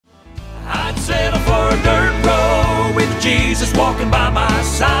Jesus walking by my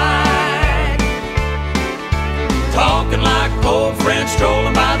side, talking like old friends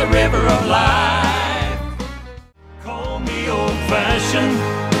strolling by the river of life. Call me old-fashioned,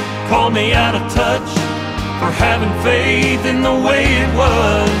 call me out of touch, for having faith in the way it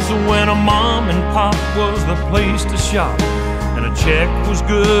was when a mom and pop was the place to shop and a check was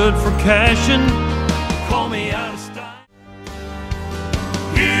good for cashing. Call me out of style.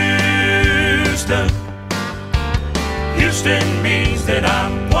 Houston, Houston means that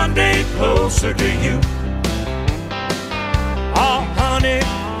I'm one day closer to you. Oh honey,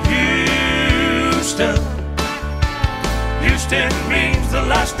 Houston, Houston means the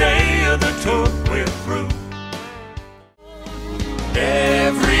last day of the tour we're through.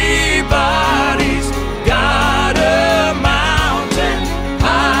 Everybody's got a mountain,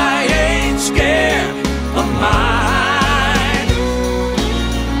 I ain't scared of mine.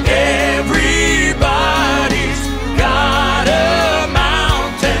 Everybody's got a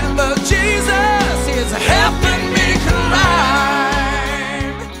mountain, but Jesus is helping me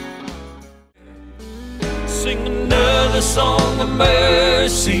climb. Sing another song of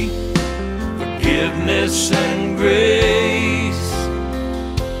mercy, forgiveness and grace,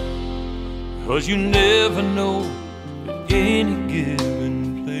 'cause you never know at any given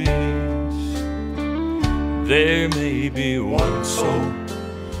place. There may be one soul,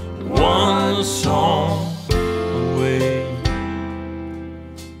 one song